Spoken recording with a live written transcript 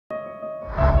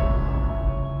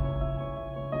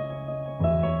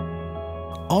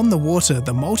On the water,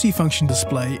 the multifunction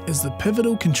display is the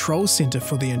pivotal control center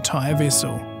for the entire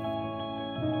vessel.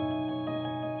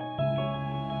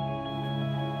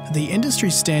 The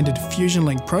industry-standard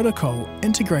FUSON-Link protocol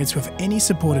integrates with any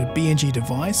supported BNG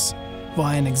device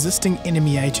via an existing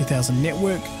NMEA 2000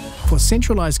 network for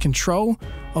centralized control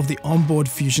of the onboard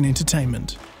Fusion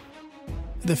entertainment.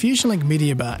 The FUSON-Link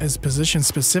media bar is positioned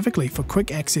specifically for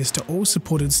quick access to all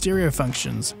supported stereo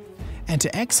functions, and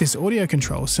to access audio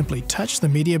control, simply touch the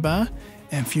media bar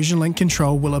and FUSON-Link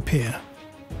control will appear.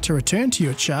 To return to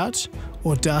your chart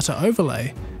or data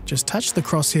overlay, just touch the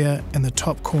crosshair in the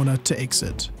top corner to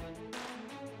exit.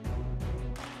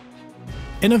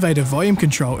 Innovative volume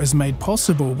control is made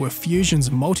possible with Fusion's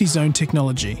multi-zone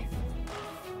technology.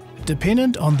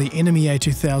 Dependent on the NMEA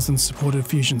 2000 supported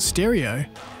Fusion stereo,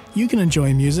 you can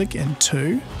enjoy music in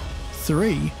 2,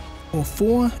 3, or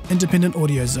 4 independent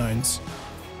audio zones,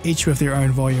 each with their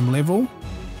own volume level,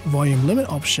 volume limit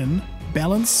option,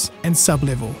 balance, and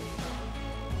sub-level,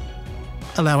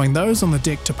 allowing those on the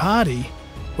deck to party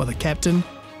while the captain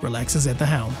relaxes at the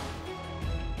helm.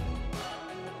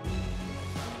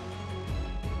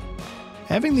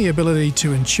 Having the ability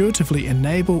to intuitively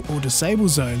enable or disable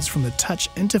zones from the touch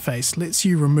interface lets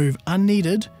you remove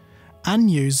unneeded,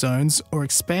 unused zones or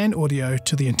expand audio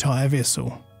to the entire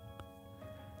vessel.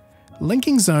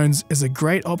 Linking zones is a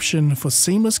great option for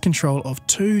seamless control of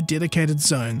 2 dedicated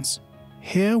zones.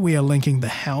 Here we are linking the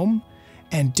helm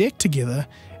and deck together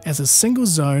as a single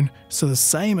zone so the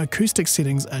same acoustic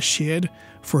settings are shared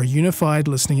for a unified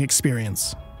listening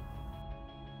experience.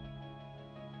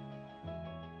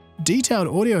 Detailed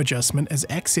audio adjustment is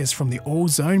accessed from the All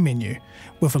Zone menu,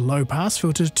 with a low pass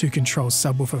filter to control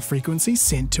subwoofer frequency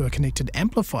sent to a connected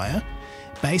amplifier,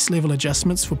 bass level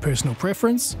adjustments for personal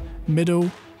preference,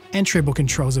 middle and treble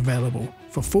controls available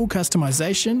for full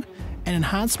customization and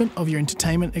enhancement of your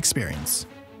entertainment experience.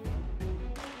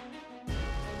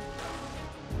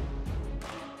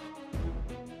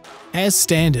 As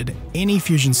standard, any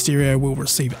Fusion stereo will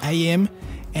receive AM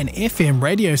and FM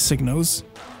radio signals,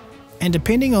 and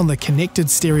depending on the connected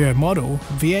stereo model,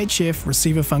 VHF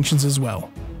receiver functions as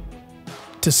well.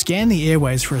 To scan the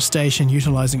airways for a station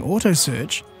utilizing auto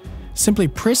search, simply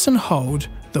press and hold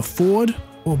the forward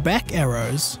or back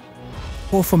arrows,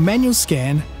 or for manual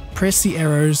scan, press the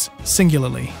arrows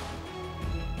singularly.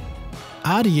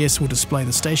 RDS will display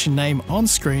the station name on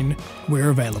screen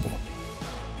where available.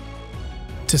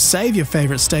 To save your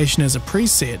favorite station as a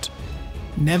preset,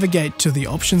 navigate to the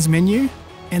options menu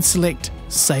and select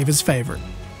Save as Favorite.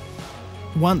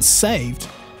 Once saved,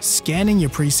 scanning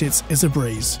your presets is a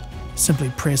breeze.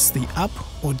 Simply press the up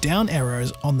or down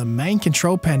arrows on the main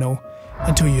control panel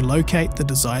until you locate the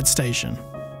desired station.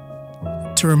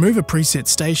 To remove a preset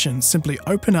station, simply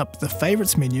open up the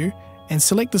Favorites menu and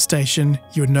select the station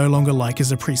you would no longer like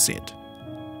as a preset.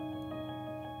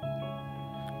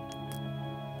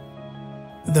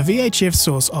 The Vhf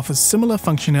Source offers similar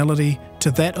functionality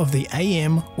to that of the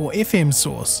AM or FM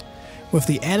source, with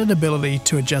the added ability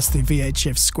to adjust the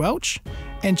VHF squelch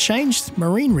and change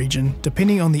marine region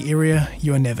depending on the area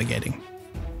you are navigating.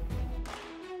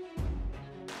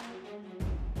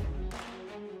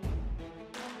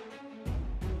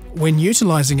 When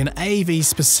utilizing an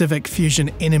AV-specific Fusion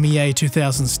NMEA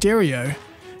 2000 stereo,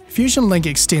 FUSON-Link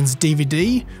extends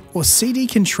DVD or CD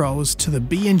controls to the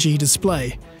BNG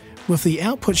display, with the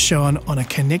output shown on a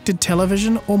connected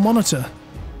television or monitor.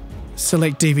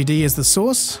 Select DVD as the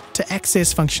source to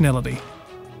access functionality.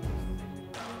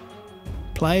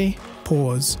 Play,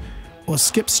 pause, or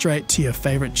skip straight to your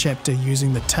favorite chapter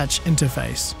using the touch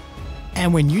interface.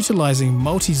 And when utilizing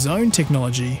multi-zone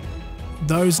technology,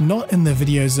 those not in the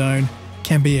video zone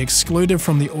can be excluded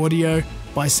from the audio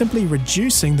by simply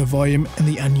reducing the volume in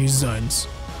the unused zones.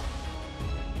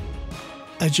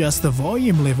 Adjust the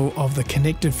volume level of the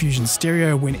connected Fusion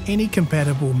stereo when any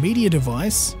compatible media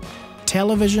device,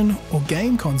 television or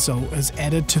game console is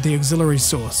added to the auxiliary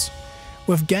source,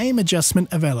 with game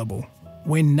adjustment available.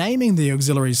 When naming the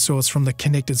auxiliary source from the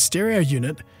connected stereo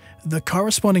unit, the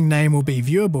corresponding name will be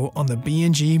viewable on the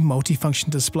BNG multifunction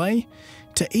display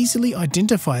to easily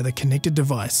identify the connected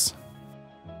device.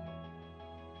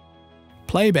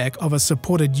 Playback of a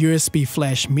supported USB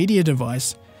flash media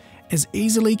device is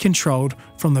easily controlled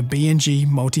from the BNG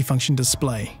multifunction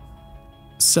display.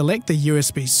 Select the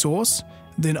USB source,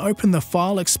 then open the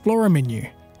File Explorer menu.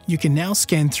 You can now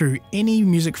scan through any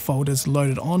music folders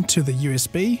loaded onto the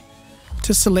USB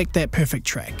to select that perfect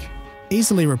track.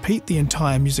 Easily repeat the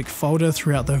entire music folder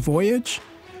throughout the voyage,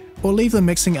 or leave the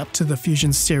mixing up to the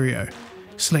Fusion stereo.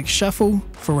 Select Shuffle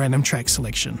for random track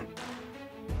selection.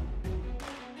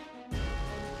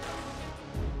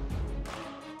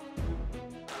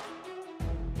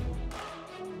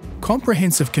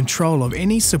 Comprehensive control of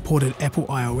any supported Apple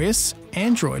iOS,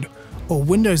 Android, or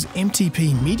Windows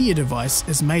MTP media device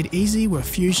is made easy with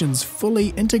Fusion's fully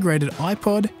integrated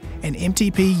Ipod and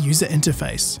MTP user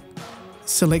interface.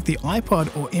 Select the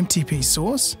Ipod or MTP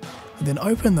source, then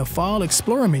open the File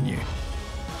Explorer menu.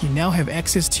 You now have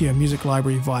access to your music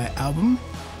library via album,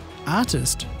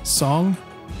 artist, song,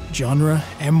 genre,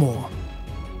 and more.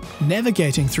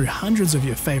 Navigating through hundreds of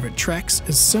your favorite tracks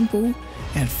is simple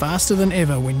and faster than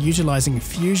ever when utilizing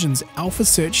Fusion's Alpha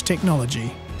Search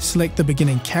technology. Select the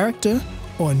beginning character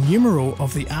or numeral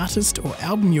of the artist or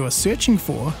album you are searching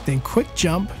for, then quick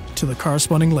jump to the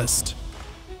corresponding list.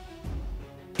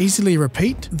 Easily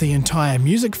repeat the entire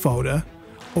music folder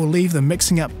or leave the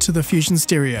mixing up to the Fusion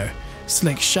stereo.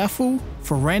 Select Shuffle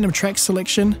for random track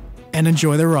selection and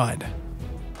enjoy the ride.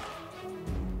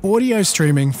 Audio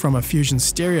streaming from a Fusion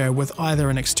stereo with either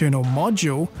an external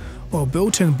module or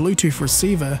built-in Bluetooth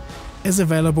receiver is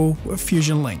available with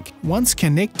FUSON-Link. Once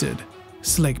connected,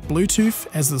 select Bluetooth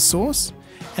as the source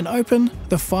and open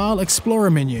the File Explorer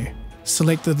menu.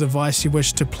 Select the device you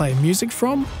wish to play music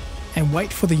from and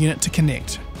wait for the unit to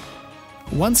connect.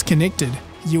 Once connected,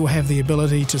 you will have the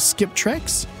ability to skip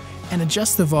tracks and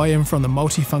adjust the volume from the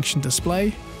multifunction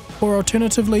display or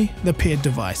alternatively the paired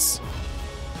device.